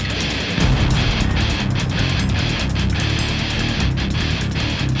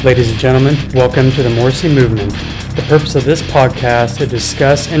Ladies and gentlemen, welcome to the Morrissey Movement. The purpose of this podcast is to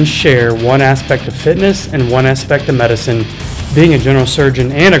discuss and share one aspect of fitness and one aspect of medicine. Being a general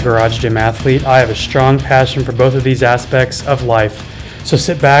surgeon and a garage gym athlete, I have a strong passion for both of these aspects of life. So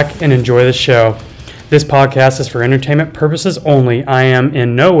sit back and enjoy the show. This podcast is for entertainment purposes only. I am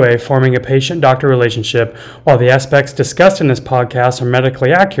in no way forming a patient-doctor relationship. While the aspects discussed in this podcast are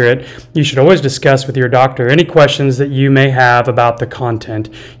medically accurate, you should always discuss with your doctor any questions that you may have about the content.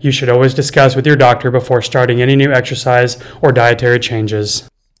 You should always discuss with your doctor before starting any new exercise or dietary changes.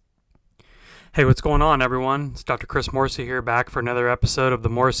 Hey, what's going on, everyone? It's Dr. Chris Morrissey here, back for another episode of the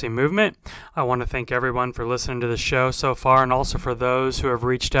Morrissey Movement. I want to thank everyone for listening to the show so far, and also for those who have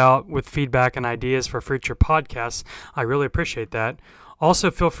reached out with feedback and ideas for future podcasts. I really appreciate that.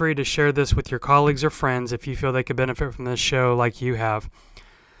 Also, feel free to share this with your colleagues or friends if you feel they could benefit from this show like you have.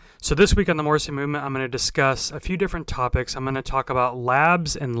 So this week on the Morrissey Movement, I'm going to discuss a few different topics. I'm going to talk about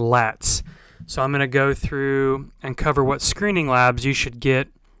labs and LATs. So I'm going to go through and cover what screening labs you should get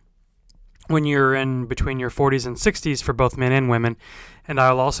when you're in between your 40s and 60s for both men and women. And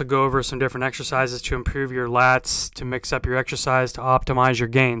I'll also go over some different exercises to improve your lats, to mix up your exercise, to optimize your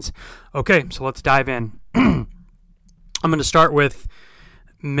gains. Okay, so let's dive in. I'm going to start with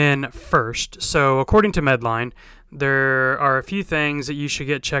men first. So according to Medline, there are a few things that you should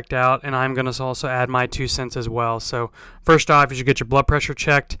get checked out, and I'm going to also add my 2 cents as well. So first off, you should get your blood pressure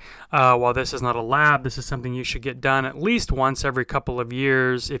checked. While this is not a lab, this is something you should get done at least once every couple of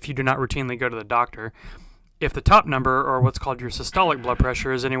years if you do not routinely go to the doctor. If the top number, or what's called your systolic blood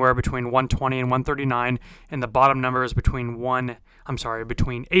pressure, is anywhere between 120 and 139, and the bottom number is between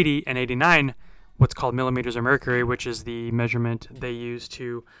 80 and 89, what's called millimeters of mercury, which is the measurement they use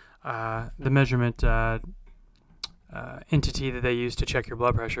to entity that they use to check your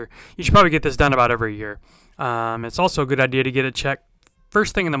blood pressure. You should probably get this done about every year. It's also a good idea to get it checked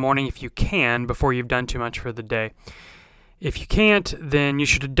first thing in the morning if you can, before you've done too much for the day. If you can't, then you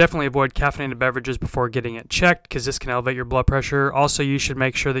should definitely avoid caffeinated beverages before getting it checked, because this can elevate your blood pressure. Also, you should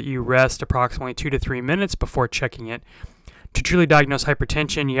make sure that you rest approximately 2 to 3 minutes before checking it. To truly diagnose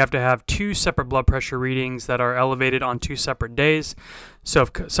hypertension, you have to have 2 separate blood pressure readings that are elevated on 2 separate days. So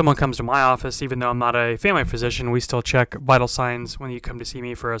if someone comes to my office, even though I'm not a family physician, we still check vital signs when you come to see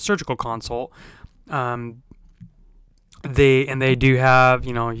me for a surgical consult. They do have,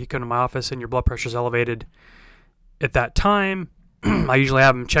 you come to my office and your blood pressure is elevated at that time. I usually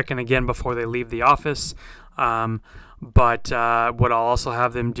have them check in again before they leave the office. But what I'll also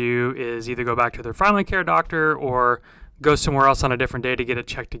have them do is either go back to their primary care doctor or go somewhere else on a different day to get it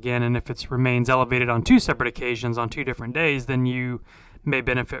checked again. And if it remains elevated on 2 separate occasions on 2 different days, then you may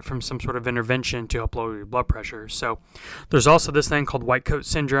benefit from some sort of intervention to help lower your blood pressure. So there's also this thing called white coat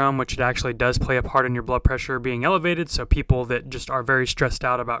syndrome, which it actually does play a part in your blood pressure being elevated. So people that just are very stressed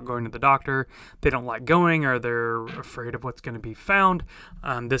out about going to the doctor, they don't like going, or they're afraid of what's going to be found.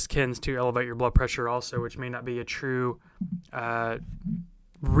 This tends to elevate your blood pressure also, which may not be a true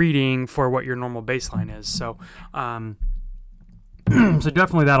reading for what your normal baseline is. So so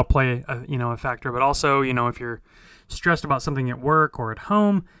definitely that'll play a factor. But also, if you're stressed about something at work or at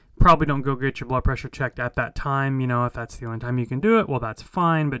home, probably don't go get your blood pressure checked at that time. If that's the only time you can do it, well, that's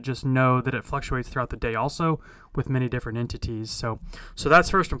fine. But just know that it fluctuates throughout the day also with many different entities. So that's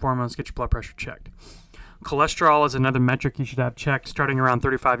first and foremost, get your blood pressure checked. Cholesterol is another metric you should have checked starting around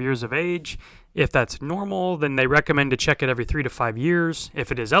 35 years of age. If that's normal, then they recommend to check it every 3 to 5 years.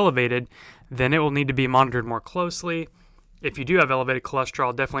 If it is elevated, then it will need to be monitored more closely. If you do have elevated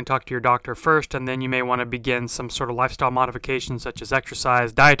cholesterol, definitely talk to your doctor first, and then you may want to begin some sort of lifestyle modifications such as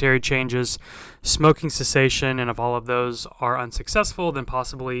exercise, dietary changes, smoking cessation, and if all of those are unsuccessful, then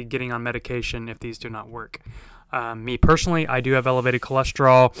possibly getting on medication if these do not work. Me personally, I do have elevated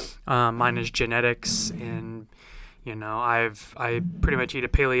cholesterol. Mine is genetics, and I pretty much eat a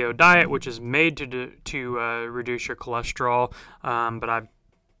paleo diet, which is made to reduce your cholesterol, but I've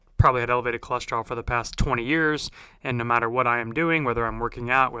probably had elevated cholesterol for the past 20 years, and no matter what I am doing, whether I'm working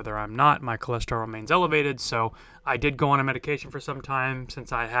out, whether I'm not, my cholesterol remains elevated. So I did go on a medication for some time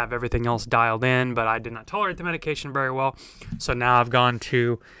since I have everything else dialed in, but I did not tolerate the medication very well. So now I've gone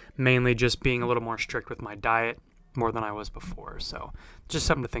to mainly just being a little more strict with my diet more than I was before. So just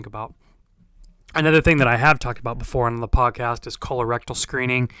something to think about. Another thing that I have talked about before on the podcast is colorectal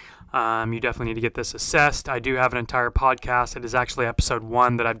screening. You definitely need to get this assessed. I do have an entire podcast. It is actually episode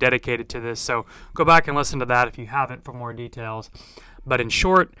 1 that I've dedicated to this. So go back and listen to that if you haven't for more details. But in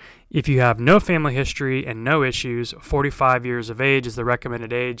short, if you have no family history and no issues, 45 years of age is the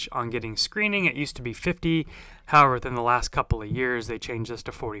recommended age on getting screening. It used to be 50. However, within the last couple of years, they changed this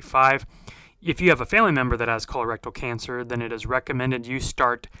to 45. If you have a family member that has colorectal cancer, then it is recommended you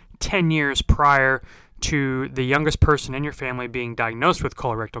start 10 years prior to the youngest person in your family being diagnosed with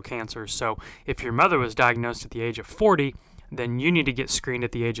colorectal cancer. So if your mother was diagnosed at the age of 40, then you need to get screened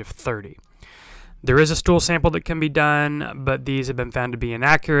at the age of 30. There is a stool sample that can be done, but these have been found to be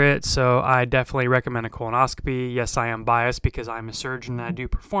inaccurate, so I definitely recommend a colonoscopy. Yes, I am biased because I'm a surgeon and I do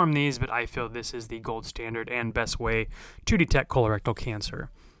perform these, but I feel this is the gold standard and best way to detect colorectal cancer.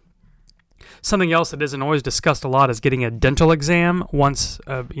 Something else that isn't always discussed a lot is getting a dental exam once,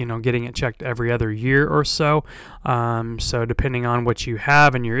 getting it checked every other year or so. So depending on what you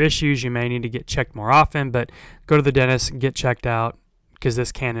have and your issues, you may need to get checked more often, but go to the dentist, get checked out, because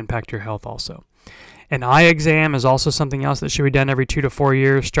this can impact your health also. An eye exam is also something else that should be done every 2 to 4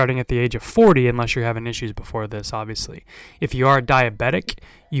 years, starting at the age of 40, unless you're having issues before this, obviously. If you are diabetic,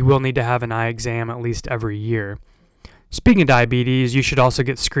 you will need to have an eye exam at least every year. Speaking of diabetes, you should also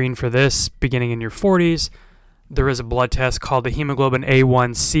get screened for this beginning in your 40s. There is a blood test called the hemoglobin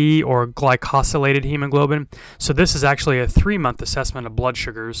A1C, or glycosylated hemoglobin. So this is actually a 3-month assessment of blood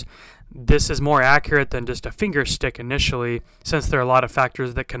sugars. This is more accurate than just a finger stick initially, since there are a lot of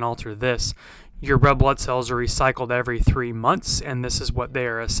factors that can alter this. Your red blood cells are recycled every 3 months, and this is what they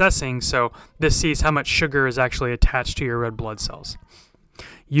are assessing. So this sees how much sugar is actually attached to your red blood cells.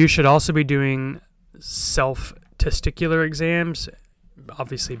 You should also be doing self-testicular exams,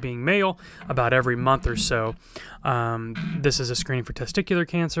 obviously being male, about every month or so. This is a screening for testicular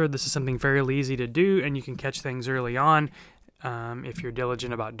cancer. This is something fairly easy to do, and you can catch things early on if you're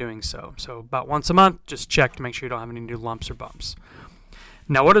diligent about doing so. So about once a month, just check to make sure you don't have any new lumps or bumps.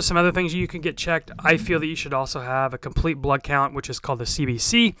 Now, what are some other things you can get checked? I feel that you should also have a complete blood count, which is called a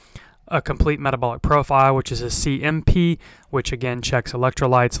CBC, a complete metabolic profile, which is a CMP, which again checks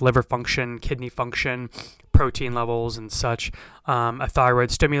electrolytes, liver function, kidney function, protein levels, and such. A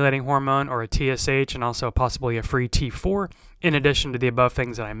thyroid stimulating hormone, or a TSH, and also possibly a free T4, in addition to the above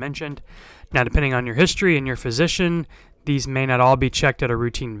things that I mentioned. Now, depending on your history and your physician, these may not all be checked at a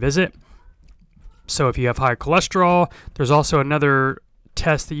routine visit. So if you have high cholesterol, there's also another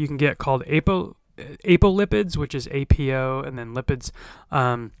test that you can get called apolipids, which is APO and then lipids.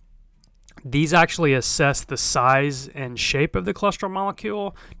 These actually assess the size and shape of the cholesterol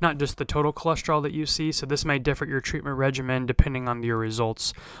molecule, not just the total cholesterol that you see. So this may differ your treatment regimen depending on your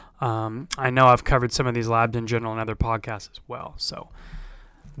results. I know I've covered some of these labs in general in other podcasts as well. So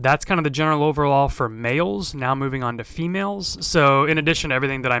that's kind of the general overall for males. Now moving on to females. So in addition to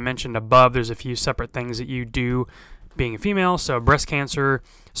everything that I mentioned above, there's a few separate things that you do being a female. So breast cancer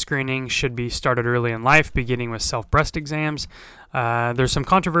screening should be started early in life, beginning with self-breast exams. There's some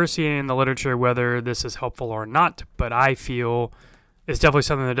controversy in the literature whether this is helpful or not, but I feel it's definitely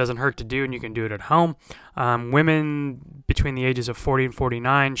something that doesn't hurt to do, and you can do it at home. Women between the ages of 40 and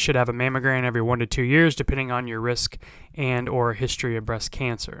 49 should have a mammogram every 1 to 2 years, depending on your risk and or history of breast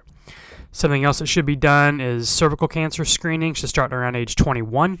cancer. Something else that should be done is cervical cancer screening. Should start around age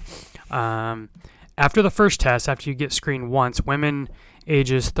 21. After the first test, after you get screened once, women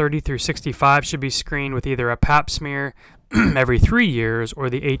ages 30 through 65 should be screened with either a pap smear every 3 years or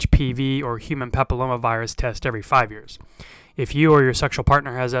the HPV or human papillomavirus test every 5 years. If you or your sexual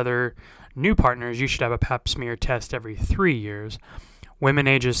partner has other new partners, you should have a pap smear test every 3 years. Women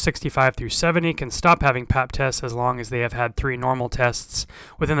ages 65 through 70 can stop having pap tests as long as they have had 3 normal tests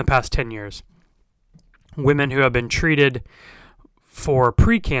within the past 10 years. Women who have been treated for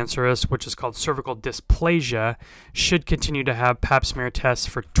precancerous, which is called cervical dysplasia, should continue to have pap smear tests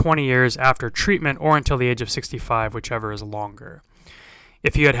for 20 years after treatment or until the age of 65, whichever is longer.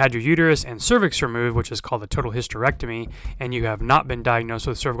 If you had your uterus and cervix removed, which is called a total hysterectomy, and you have not been diagnosed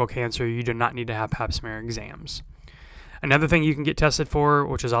with cervical cancer, you do not need to have pap smear exams. Another thing you can get tested for,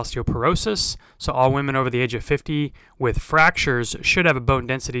 which is osteoporosis. So all women over the age of 50 with fractures should have a bone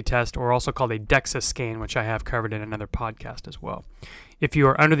density test, or also called a DEXA scan, which I have covered in another podcast as well. If you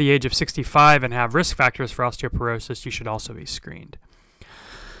are under the age of 65 and have risk factors for osteoporosis, you should also be screened.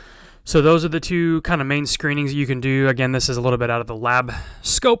 So those are the two kind of main screenings that you can do. Again, this is a little bit out of the lab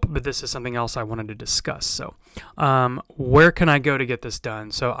scope, but this is something else I wanted to discuss. So where can I go to get this done?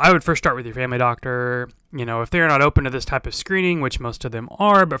 So I would first start with your family doctor. You know, if they're not open to this type of screening, which most of them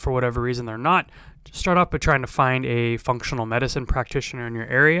are, but for whatever reason they're not, just start off by trying to find a functional medicine practitioner in your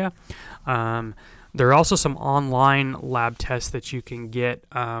area. There are also some online lab tests that you can get.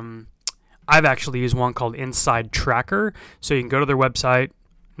 I've actually used one called Inside Tracker. So you can go to their website.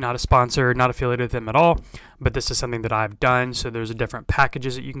 Not a sponsor, not affiliated with them at all, but this is something that I've done. So there's different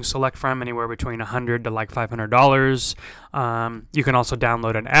packages that you can select from, anywhere between $100 to like $500. You can also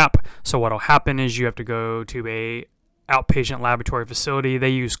download an app. So what'll happen is you have to go to a outpatient laboratory facility. They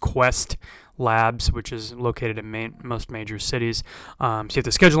use Quest Labs, which is located in most major cities. So you have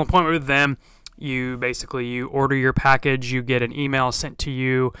to schedule an appointment with them. You order your package, you get an email sent to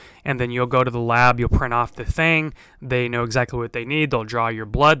you, and then you'll go to the lab, you'll print off the thing. They know exactly what they need. They'll draw your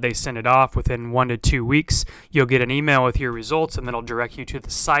blood. They send it off within 1 to 2 weeks. You'll get an email with your results, and then it'll direct you to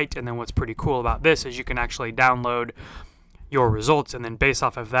the site. And then what's pretty cool about this is you can actually download your results, and then based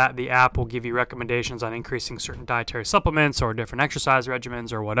off of that, the app will give you recommendations on increasing certain dietary supplements or different exercise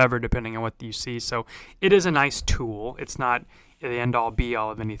regimens or whatever, depending on what you see. So it is a nice tool. It's not the end-all be-all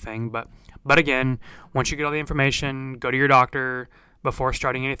of anything, but again, once you get all the information, go to your doctor before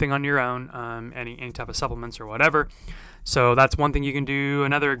starting anything on your own, any type of supplements or whatever. So that's one thing you can do.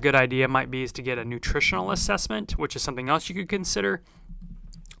 Another good idea might be is to get a nutritional assessment, which is something else you could consider.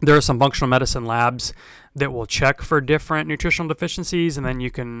 There are some functional medicine labs that will check for different nutritional deficiencies, and then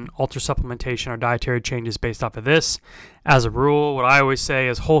you can alter supplementation or dietary changes based off of this. As a rule, what I always say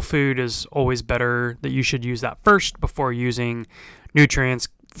is whole food is always better, that you should use that first before using nutrients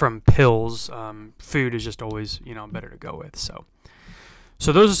from pills. Food is just always, better to go with. So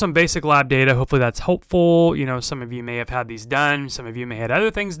those are some basic lab data. Hopefully that's helpful. Some of you may have had these done. Some of you may have had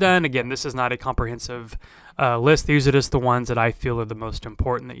other things done. Again, this is not a comprehensive list. These are just the ones that I feel are the most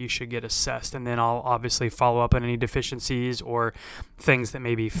important that you should get assessed. And then I'll obviously follow up on any deficiencies or things that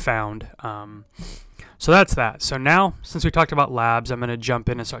may be found. So that's that. So now, since we talked about labs, I'm going to jump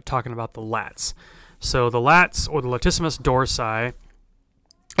in and start talking about the lats. So the lats, or the latissimus dorsi,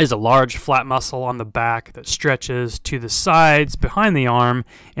 is a large flat muscle on the back that stretches to the sides behind the arm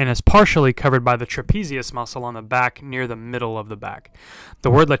and is partially covered by the trapezius muscle on the back near the middle of the back. The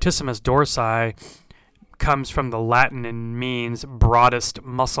word latissimus dorsi comes from the Latin and means broadest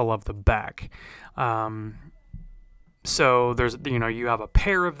muscle of the back. So there's, you have a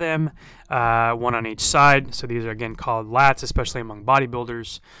pair of them, one on each side. So these are again called lats, especially among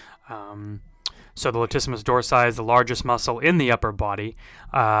bodybuilders. So the latissimus dorsi is the largest muscle in the upper body.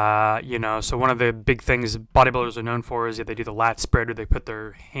 So one of the big things bodybuilders are known for is that they do the lat spread, where they put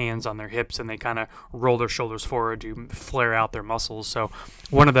their hands on their hips and they kind of roll their shoulders forward to flare out their muscles. So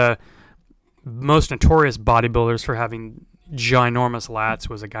one of the most notorious bodybuilders for having ginormous lats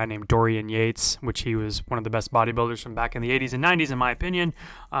was a guy named Dorian Yates, which he was one of the best bodybuilders from back in the 80s and 90s, in my opinion.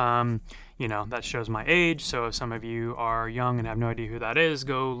 That shows my age, so if some of you are young and have no idea who that is,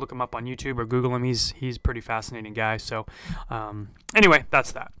 go look him up on YouTube or Google him. He's a pretty fascinating guy. So anyway,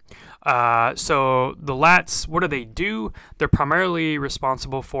 that's that. So the lats, what do? They're primarily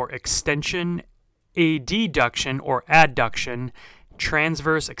responsible for extension, adduction or adduction,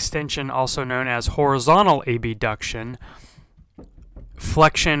 transverse extension, also known as horizontal abduction,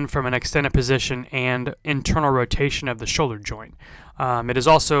 flexion from an extended position, and internal rotation of the shoulder joint. It is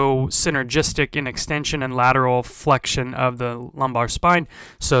also synergistic in extension and lateral flexion of the lumbar spine.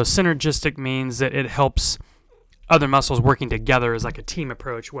 So synergistic means that it helps other muscles working together as like a team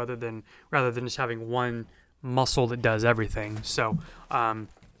approach, rather than just having one muscle that does everything. So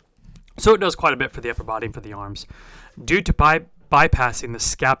it does quite a bit for the upper body and for the arms. Due to bypassing the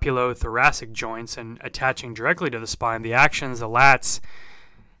scapulothoracic joints and attaching directly to the spine, the actions the lats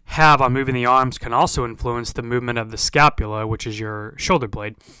have on moving the arms can also influence the movement of the scapula, which is your shoulder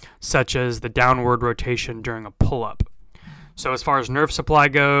blade, such as the downward rotation during a pull-up. So as far as nerve supply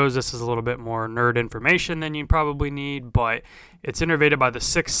goes, this is a little bit more nerd information than you probably need, but it's innervated by the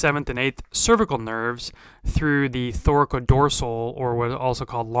 6th, 7th, and 8th cervical nerves through the thoracodorsal, or what is also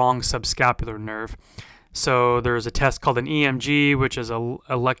called long subscapular nerve. So there's a test called an EMG, which is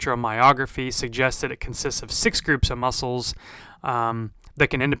electromyography, suggests that it consists of 6 groups of muscles that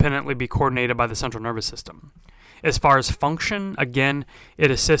can independently be coordinated by the central nervous system. As far as function, again,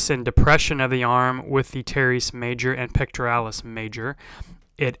 it assists in depression of the arm with the teres major and pectoralis major.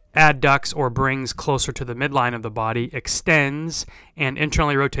 It adducts or brings closer to the midline of the body, extends, and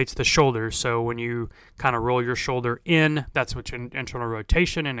internally rotates the shoulder. So when you kind of roll your shoulder in, that's what internal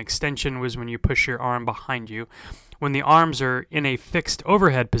rotation, and extension was when you push your arm behind you. When the arms are in a fixed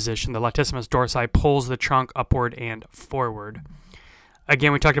overhead position, the latissimus dorsi pulls the trunk upward and forward.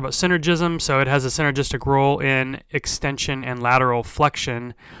 Again, we talked about synergism, so it has a synergistic role in extension and lateral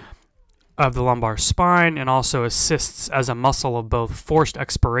flexion of the lumbar spine, and also assists as a muscle of both forced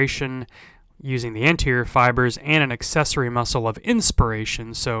expiration using the anterior fibers and an accessory muscle of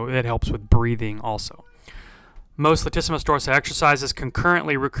inspiration, so it helps with breathing also. Most latissimus dorsi exercises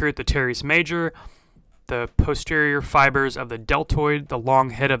concurrently recruit the teres major, the posterior fibers of the deltoid, the long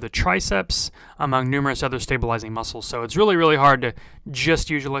head of the triceps, among numerous other stabilizing muscles. So it's really, really hard to just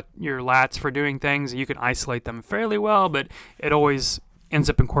use your lats for doing things. You can isolate them fairly well, but it always ends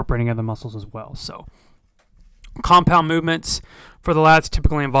up incorporating other muscles as well. So Compound movements for the lats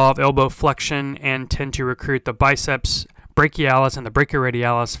typically involve elbow flexion and tend to recruit the biceps brachialis and the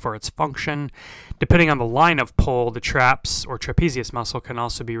brachioradialis for its function. Depending on the line of pull, the traps or trapezius muscle can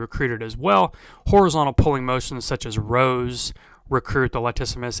also be recruited as well. Horizontal pulling motions such as rows recruit the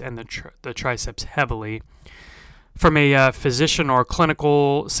latissimus and the triceps heavily. From a physician or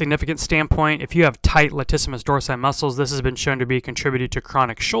clinical significance standpoint, if you have tight latissimus dorsi muscles, this has been shown to be contributed to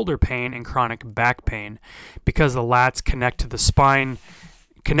chronic shoulder pain and chronic back pain because the lats connect the spine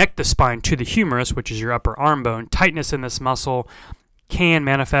to the humerus, which is your upper arm bone. Tightness in this muscle can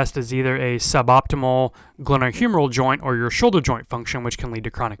manifest as either a suboptimal glenohumeral joint or your shoulder joint function, which can lead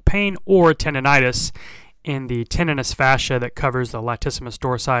to chronic pain, or tendinitis in the tendinous fascia that covers the latissimus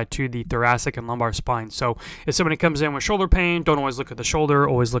dorsi to the thoracic and lumbar spine. So if somebody comes in with shoulder pain, don't always look at the shoulder,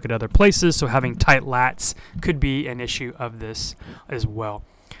 always look at other places. So having tight lats could be an issue of this as well.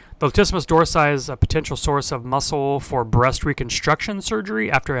 The latissimus dorsi is a potential source of muscle for breast reconstruction surgery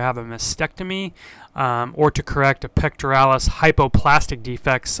after I have a mastectomy, or to correct a pectoralis hypoplastic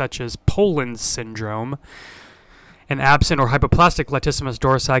defects such as Poland's syndrome. An absent or hypoplastic latissimus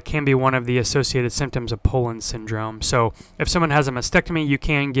dorsi can be one of the associated symptoms of Poland's syndrome. So if someone has a mastectomy, you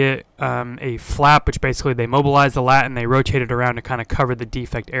can get a flap, which basically they mobilize the lat and they rotate it around to kind of cover the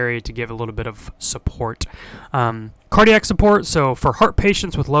defect area to give a little bit of support. Cardiac support, so for heart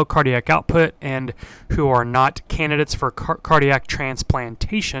patients with low cardiac output and who are not candidates for cardiac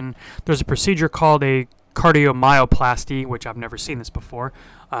transplantation, there's a procedure called a cardiomyoplasty, which I've never seen this before,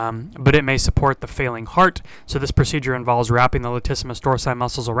 but it may support the failing heart. So this procedure involves wrapping the latissimus dorsi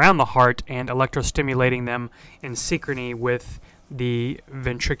muscles around the heart and electrostimulating them in synchrony with the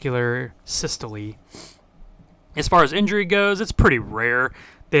ventricular systole. As far as injury goes, it's pretty rare.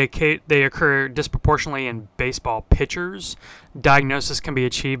 They occur disproportionately in baseball pitchers. Diagnosis can be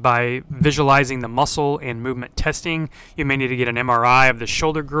achieved by visualizing the muscle and movement testing. You may need to get an MRI of the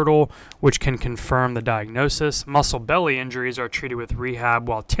shoulder girdle, which can confirm the diagnosis. Muscle belly injuries are treated with rehab,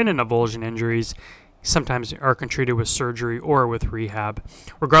 while tendon avulsion injuries sometimes are treated with surgery or with rehab.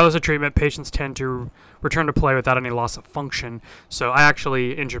 Regardless of treatment, patients tend to return to play without any loss of function. So I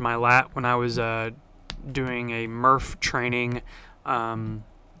actually injured my lat when I was doing a Murph training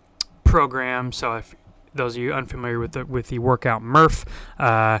program. So if those of you unfamiliar with the workout Murph,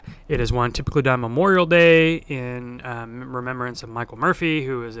 it is one typically done Memorial Day in remembrance of Michael Murphy,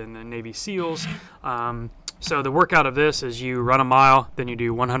 who was in the Navy SEALs. So the workout of this is you run a mile, then you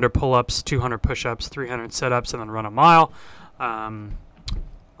do 100 pull-ups, 200 push-ups, 300 sit-ups, and then run a mile.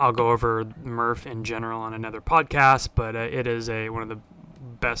 I'll go over Murph in general on another podcast, but it is one of the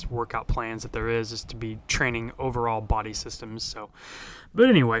best workout plans that there is to be training overall body systems. So, but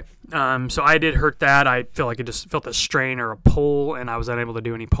anyway, so I did hurt that. I feel like I just felt a strain or a pull, and I was unable to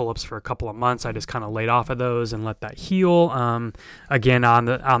do any pull-ups for a couple of months. I just kind of laid off of those and let that heal. Again,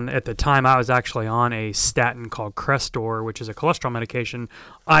 at the time, I was actually on a statin called Crestor, which is a cholesterol medication.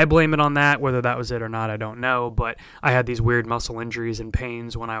 I blame it on that. Whether that was it or not, I don't know. But I had these weird muscle injuries and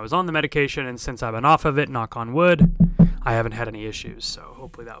pains when I was on the medication, and since I've been off of it, knock on wood, I haven't had any issues. So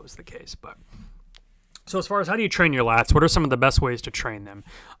hopefully that was the case. But so as far as how do you train your lats, what are some of the best ways to train them?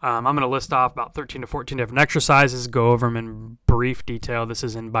 I'm going to list off about 13 to 14 different exercises, go over them in brief detail. This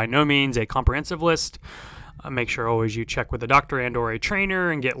is by no means a comprehensive list. Make sure always you check with a doctor and or a trainer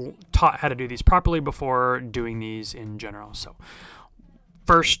and get taught how to do these properly before doing these in general. So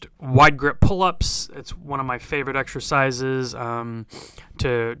first, wide grip pull-ups. It's one of my favorite exercises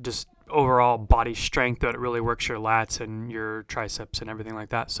to just overall body strength, that it really works your lats and your triceps and everything like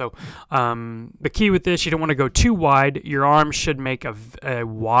that. So the key with this, you don't want to go too wide. Your arms should make a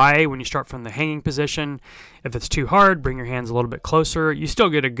Y when you start from the hanging position. If it's too hard, bring your hands a little bit closer. You still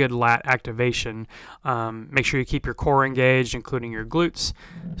get a good lat activation. Make sure you keep your core engaged, including your glutes.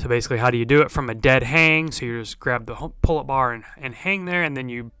 So basically, how do you do it? From a dead hang, so you just grab the pull-up bar and hang there, and then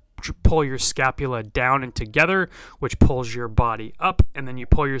you pull your scapula down and together, which pulls your body up, and then you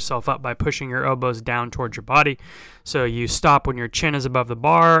pull yourself up by pushing your elbows down towards your body. So you stop when your chin is above the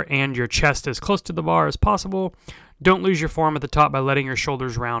bar and your chest as close to the bar as possible. Don't lose your form at the top by letting your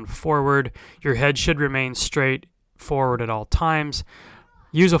shoulders round forward. Your head should remain straight forward at all times.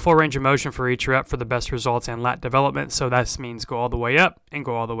 Use a full range of motion for each rep for the best results and lat development. So that means go all the way up and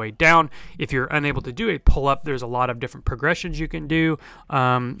go all the way down. If you're unable to do a pull-up, there's a lot of different progressions you can do.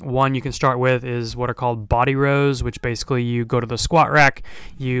 One you can start with is what are called body rows, which basically you go to the squat rack,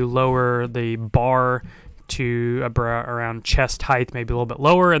 you lower the bar to around chest height, maybe a little bit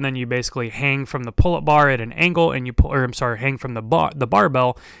lower, and then you basically hang from the pull-up bar at an angle, and hang from the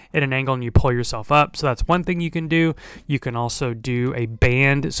barbell at an angle, and you pull yourself up. So that's one thing you can do. You can also do a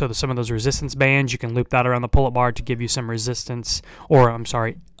band. So some of those resistance bands, you can loop that around the pull-up bar to give you some assistance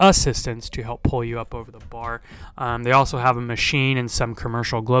to help pull you up over the bar. They also have a machine in some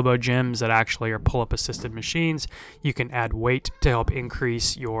commercial Globo gyms that actually are pull-up assisted machines. You can add weight to help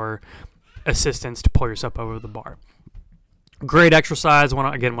increase your assistance to pull yourself over the bar. Great exercise. One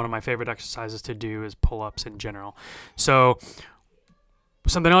of my favorite exercises to do is pull-ups in general. So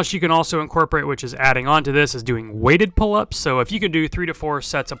something else you can also incorporate, which is adding on to this, is doing weighted pull-ups. So if you could do 3 to 4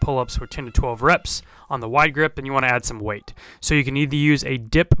 sets of pull-ups for 10 to 12 reps on the wide grip, then you want to add some weight. So you can either use a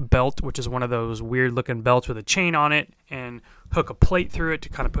dip belt, which is one of those weird looking belts with a chain on it, and hook a plate through it to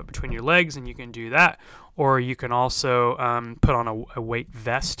kind of put between your legs, and you can do that. Or you can also put on a weight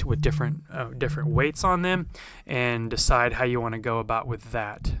vest with different weights on them and decide how you want to go about with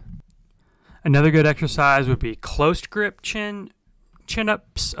that. Another good exercise would be close grip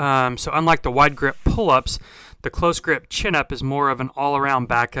chin-ups. So unlike the wide grip pull-ups, the close grip chin-up is more of an all-around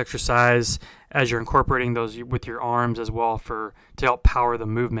back exercise as you're incorporating those with your arms as well to help power the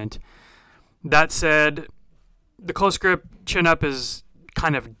movement. That said, the close grip chin-up is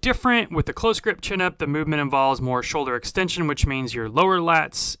kind of different. With the close grip chin-up, the movement involves more shoulder extension, which means your lower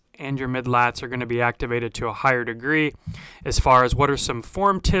lats and your mid lats are going to be activated to a higher degree. As far as what are some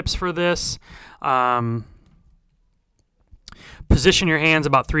form tips for this, position your hands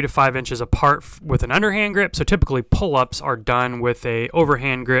about 3 to 5 inches apart with an underhand grip. So typically pull-ups are done with a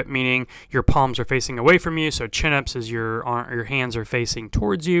overhand grip, meaning your palms are facing away from you. So chin-ups is your hands are facing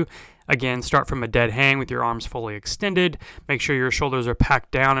towards you. Again, start from a dead hang with your arms fully extended. Make sure your shoulders are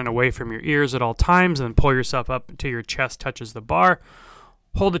packed down and away from your ears at all times, and then pull yourself up until your chest touches the bar.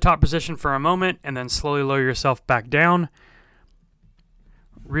 Hold the top position for a moment, and then slowly lower yourself back down.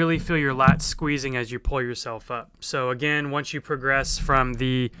 Really feel your lats squeezing as you pull yourself up. So again, once you progress from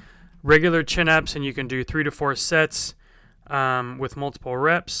the regular chin-ups, and you can do 3 to 4 sets with multiple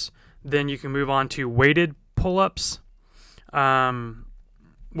reps, then you can move on to weighted pull-ups,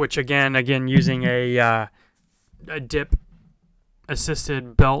 which again using a dip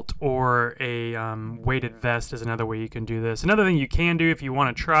assisted belt or a weighted vest is another way you can do this. Another thing you can do if you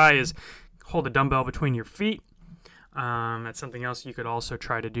want to try is hold a dumbbell between your feet. That's something else you could also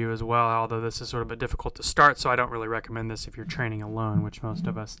try to do as well, although this is sort of a bit difficult to start, so I don't really recommend this if you're training alone, which most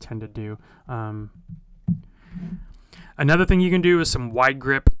of us tend to do. Another thing you can do is some wide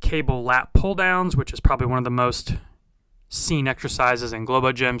grip cable lat pull downs, which is probably one of the most seen exercises in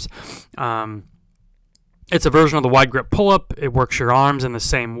Globo gyms. It's a version of the wide grip pull-up. It works your arms in the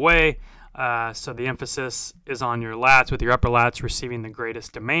same way. So the emphasis is on your lats, with your upper lats receiving the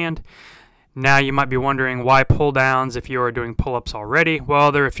greatest demand. Now you might be wondering, why pull downs if you are doing pull-ups already?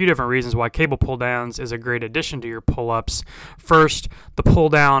 Well, there are a few different reasons why cable pull downs is a great addition to your pull-ups. First, the pull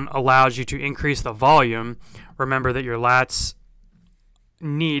down allows you to increase the volume. Remember that your lats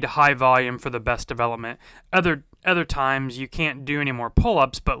need high volume for the best development. Other times you can't do any more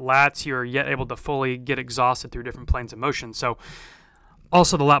pull-ups, but lats you're yet able to fully get exhausted through different planes of motion. So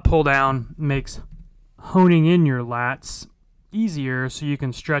also the lat pull down makes honing in your lats easier, so you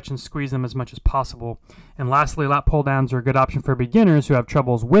can stretch and squeeze them as much as possible. And lastly, lat pull downs are a good option for beginners who have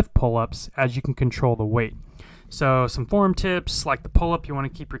troubles with pull-ups, as you can control the weight. So some form tips, like the pull-up, you want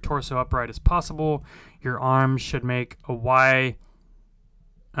to keep your torso upright as possible. Your arms should make a Y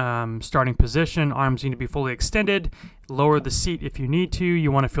starting position. Arms need to be fully extended. Lower the seat if you need to. You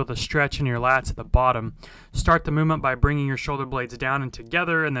want to feel the stretch in your lats at the bottom. Start the movement by bringing your shoulder blades down and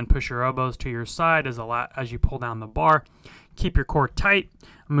together, and then push your elbows to your side as you pull down the bar. Keep your core tight.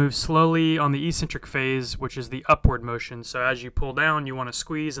 Move slowly on the eccentric phase, which is the upward motion. So as you pull down, you want to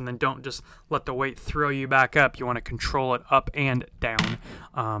squeeze, and then don't just let the weight throw you back up. You want to control it up and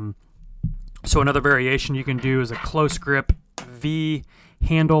down. So another variation you can do is a close grip V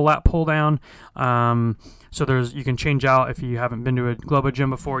handle lat pull down. So you can change out, if you haven't been to a Globo gym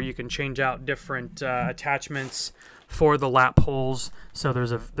before, you can change out different attachments for the lat pulls. So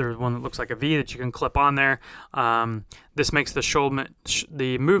there's one that looks like a V that you can clip on there. This makes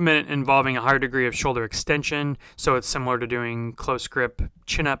the movement involving a higher degree of shoulder extension, so it's similar to doing close grip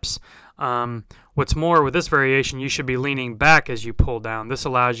chin-ups. What's more, with this variation, you should be leaning back as you pull down. This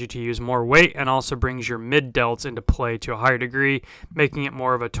allows you to use more weight and also brings your mid-delts into play to a higher degree, making it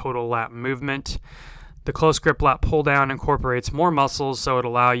more of a total lat movement. The close grip lat pull down incorporates more muscles, so it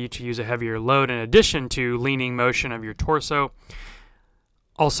allows you to use a heavier load in addition to leaning motion of your torso.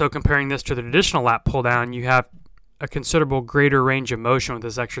 Also, comparing this to the traditional lat pull down, you have a considerable greater range of motion with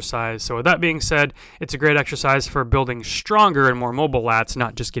this exercise. So with that being said, it's a great exercise for building stronger and more mobile lats,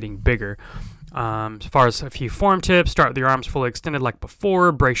 not just getting bigger. As far as a few form tips, start with your arms fully extended like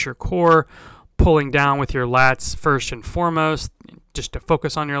before, brace your core, pulling down with your lats first and foremost, just to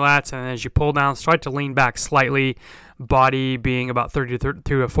focus on your lats, and as you pull down, start to lean back slightly, body being about 30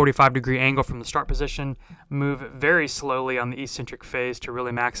 to a 45 degree angle from the start position. Move very slowly on the eccentric phase to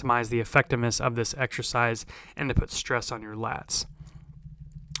really maximize the effectiveness of this exercise and to put stress on your lats.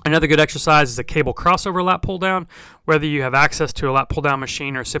 Another good exercise is a cable crossover lat pull down. Whether you have access to a lat pull down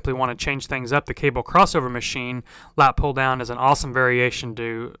machine or simply want to change things up, the cable crossover machine lat pull down is an awesome variation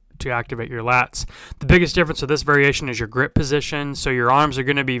to activate your lats. The biggest difference with this variation is your grip position. So your arms are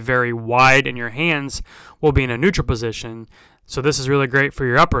going to be very wide and your hands will be in a neutral position. So this is really great for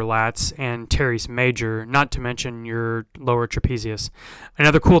your upper lats and teres major, not to mention your lower trapezius.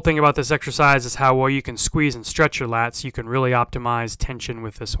 Another cool thing about this exercise is how well you can squeeze and stretch your lats. You can really optimize tension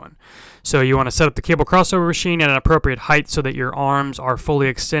with this one. So you want to set up the cable crossover machine at an appropriate height so that your arms are fully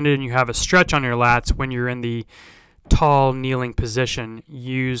extended and you have a stretch on your lats when you're in the tall kneeling position.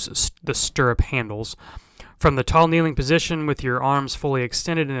 Use the stirrup handles. From the tall kneeling position with your arms fully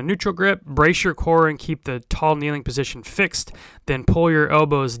extended in a neutral grip, brace your core and keep the tall kneeling position fixed. Then pull your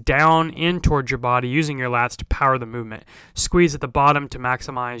elbows down in towards your body using your lats to power the movement. Squeeze at the bottom to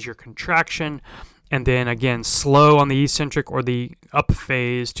maximize your contraction. And then again, slow on the eccentric or the up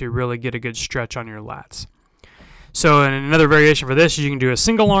phase to really get a good stretch on your lats. So and another variation for this is you can do a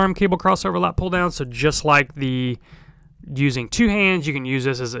single arm cable crossover lat pull down. So just like the using two hands, you can use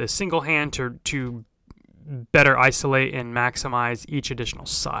this as a single hand to better isolate and maximize each additional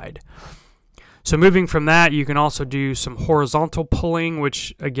side. So moving from that, you can also do some horizontal pulling,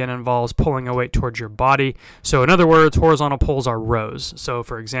 which again involves pulling a weight towards your body. So in other words, horizontal pulls are rows. So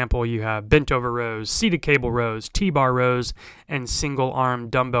for example, you have bent over rows, seated cable rows, T-bar rows, and single arm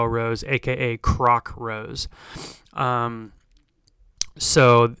dumbbell rows, aka croc rows.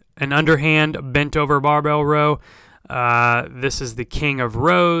 So an underhand bent over barbell row. This is the king of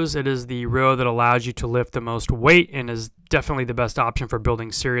rows. It is the row that allows you to lift the most weight and is definitely the best option for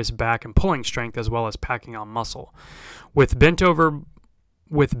building serious back and pulling strength as well as packing on muscle. With bent over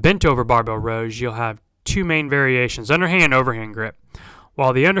barbell rows, you'll have two main variations, underhand and overhand grip.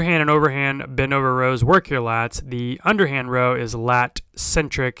 While the underhand and overhand bent over rows work your lats, the underhand row is lat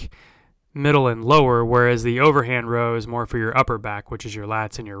centric, middle and lower, whereas the overhand row is more for your upper back, which is your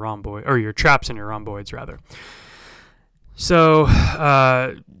lats and your rhomboid, or your traps and your rhomboids rather. So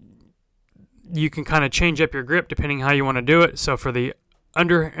you can kind of change up your grip depending how you want to do it. So for the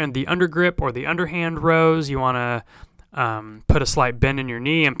under grip or the underhand rows, you want to put a slight bend in your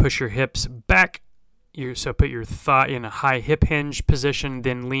knee and push your hips back. So put your thigh in a high hip hinge position,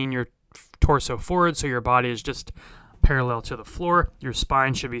 then lean your torso forward so your body is just parallel to the floor. Your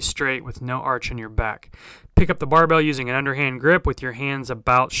spine should be straight with no arch in your back. Pick up the barbell using an underhand grip with your hands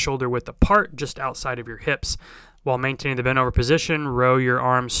about shoulder width apart, just outside of your hips. While maintaining the bent over position, row your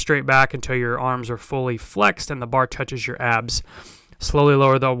arms straight back until your arms are fully flexed and the bar touches your abs. Slowly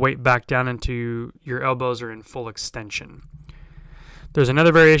lower the weight back down into your elbows are in full extension. There's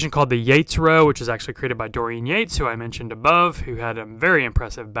another variation called the Yates row, which is actually created by Dorian Yates, who I mentioned above, who had a very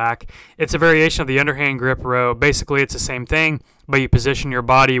impressive back. It's a variation of the underhand grip row. Basically, it's the same thing, but you position your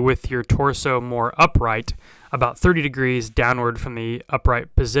body with your torso more upright, about 30 degrees downward from the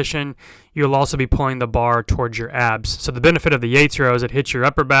upright position. You'll also be pulling the bar towards your abs. So the benefit of the Yates row is it hits your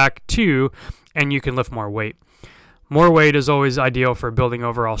upper back too, and you can lift more weight. More weight is always ideal for building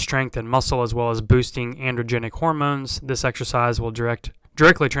overall strength and muscle as well as boosting androgenic hormones. This exercise will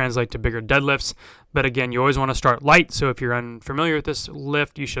directly translate to bigger deadlifts, but again, you always want to start light. So if you're unfamiliar with this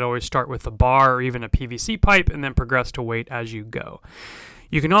lift, you should always start with a bar or even a PVC pipe and then progress to weight as you go.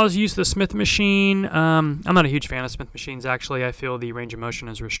 You can always use the Smith machine. I'm not a huge fan of Smith machines, actually. I feel the range of motion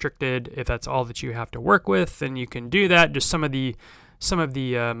is restricted. If that's all that you have to work with, then you can do that. Just some of the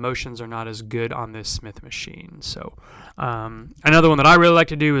motions are not as good on this Smith machine. So another one that I really like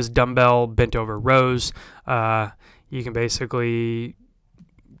to do is dumbbell bent over rows. You can basically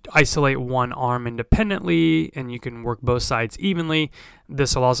isolate one arm independently and you can work both sides evenly.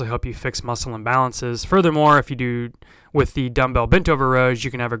 This will also help you fix muscle imbalances. Furthermore, if you do with the dumbbell bent over rows, you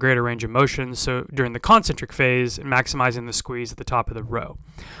can have a greater range of motion. So during the concentric phase, maximizing the squeeze at the top of the row.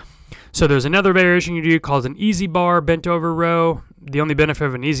 So there's another variation you do called an easy bar bent over row. The only benefit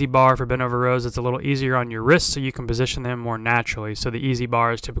of an easy bar for bent over rows, it's a little easier on your wrists so you can position them more naturally. So the easy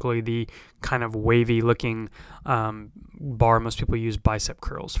bar is typically the kind of wavy looking bar most people use bicep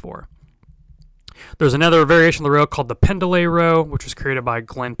curls for. There's another variation of the row called the Pendlay row, which was created by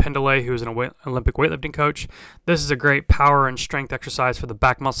Glenn Pendlay, who is an Olympic weightlifting coach. This is a great power and strength exercise for the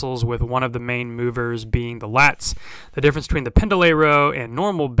back muscles, with one of the main movers being the lats. The difference between the Pendlay row and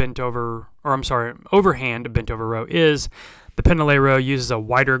normal overhand bent over row is the Pendlay row uses a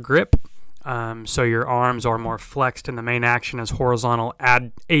wider grip. So your arms are more flexed, and the main action is horizontal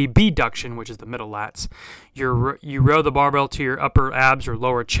abduction, which is the middle lats. You row the barbell to your upper abs or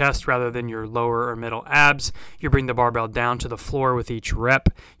lower chest rather than your lower or middle abs. You bring the barbell down to the floor with each rep.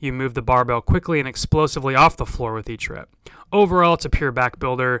 You move the barbell quickly and explosively off the floor with each rep. Overall, it's a pure back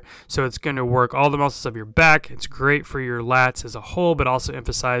builder, so it's going to work all the muscles of your back. It's great for your lats as a whole, but also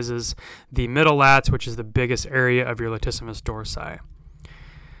emphasizes the middle lats, which is the biggest area of your latissimus dorsi.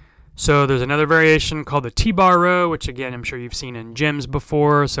 So there's another variation called the T-bar row, which again, I'm sure you've seen in gyms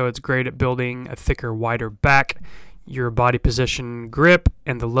before. So it's great at building a thicker, wider back. Your body position grip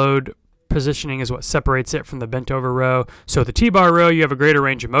and the load positioning is what separates it from the bent over row. So the T-bar row, you have a greater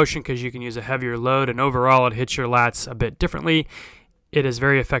range of motion because you can use a heavier load, and overall it hits your lats a bit differently. It is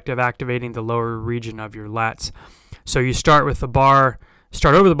very effective activating the lower region of your lats. So you start over the bar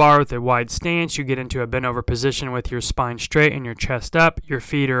with a wide stance. You get into a bent over position with your spine straight and your chest up. Your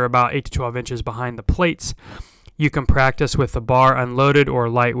feet are about 8 to 12 inches behind the plates. You can practice with the bar unloaded or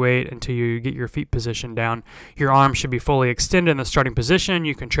lightweight until you get your feet positioned down. Your arms should be fully extended in the starting position.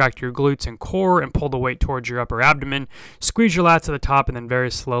 You contract your glutes and core and pull the weight towards your upper abdomen. Squeeze your lats to the top and then very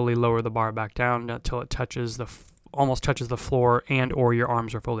slowly lower the bar back down until it almost touches the floor and or your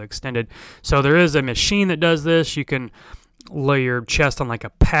arms are fully extended. So there is a machine that does this. You can lay your chest on like a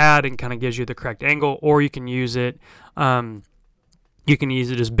pad and kind of gives you the correct angle, or you can use it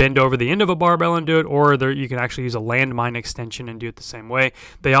just bend over the end of a barbell and do it, or you can actually use a landmine extension and do it the same way.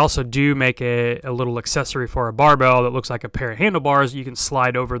 They also do make a little accessory for a barbell that looks like a pair of handlebars. You can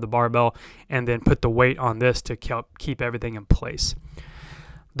slide over the barbell and then put the weight on this to keep everything in place.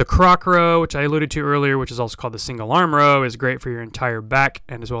 The croc row, which I alluded to earlier, which is also called the single arm row, is great for your entire back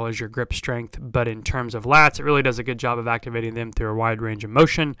and as well as your grip strength. But in terms of lats, it really does a good job of activating them through a wide range of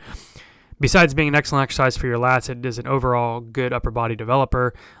motion. Besides being an excellent exercise for your lats, it is an overall good upper body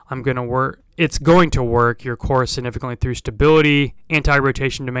developer. It's going to work your core significantly through stability,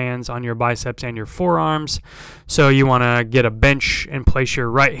 anti-rotation demands on your biceps and your forearms. So you want to get a bench and place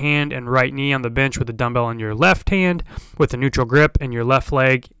your right hand and right knee on the bench with a dumbbell in your left hand with a neutral grip, and your left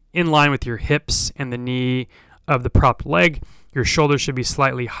leg in line with your hips and the knee of the propped leg. Your shoulders should be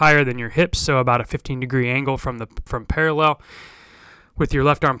slightly higher than your hips, so about a 15-degree angle from parallel. With your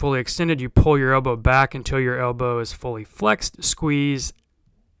left arm fully extended, you pull your elbow back until your elbow is fully flexed. Squeeze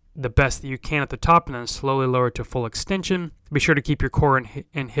the best that you can at the top and then slowly lower to full extension. Be sure to keep your core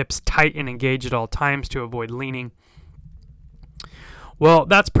and hips tight and engaged at all times to avoid leaning. Well,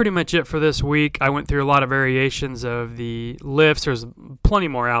 that's pretty much it for this week. I went through a lot of variations of the lifts. There's plenty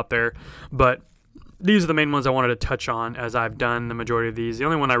more out there, but these are the main ones I wanted to touch on, as I've done the majority of these. The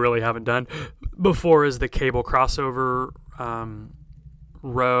only one I really haven't done before is the cable crossover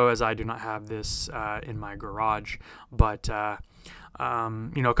row, as I do not have this in my garage. But a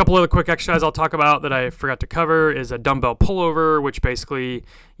couple other quick exercises I'll talk about that I forgot to cover is a dumbbell pullover, which basically,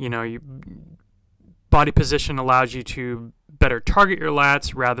 body position allows you to better target your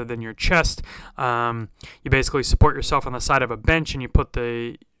lats rather than your chest. You basically support yourself on the side of a bench and you put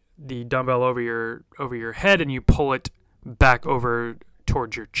the dumbbell over your head and you pull it back over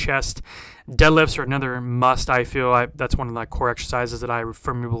towards your chest. Deadlifts are another must. I feel that's one of the core exercises that I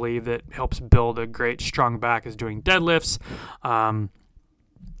firmly believe that helps build a great strong back is doing deadlifts.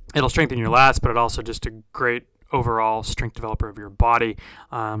 It'll strengthen your lats, but it also just a great overall strength developer of your body.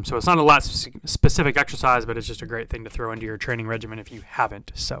 So it's not a lat specific exercise, but it's just a great thing to throw into your training regimen if you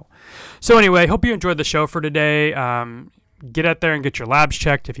haven't. So anyway, hope you enjoyed the show for today. Get out there and get your labs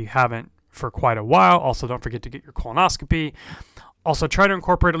checked if you haven't for quite a while. Also, don't forget to get your colonoscopy. Also, try to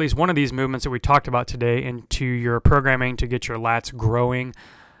incorporate at least one of these movements that we talked about today into your programming to get your lats growing.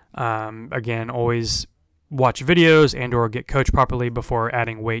 Again, always watch videos and or get coached properly before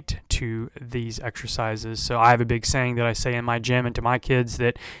adding weight to these exercises. So I have a big saying that I say in my gym and to my kids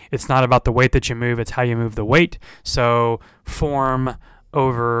that it's not about the weight that you move, it's how you move the weight. So form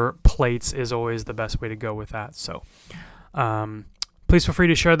over plates is always the best way to go with that. So please feel free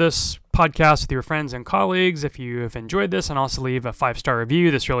to share this podcast with your friends and colleagues if you have enjoyed this, and also leave a 5-star review.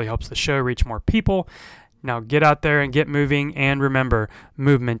 This really helps the show reach more people. Now get out there and get moving, and remember,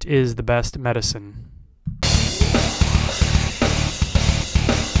 movement is the best medicine.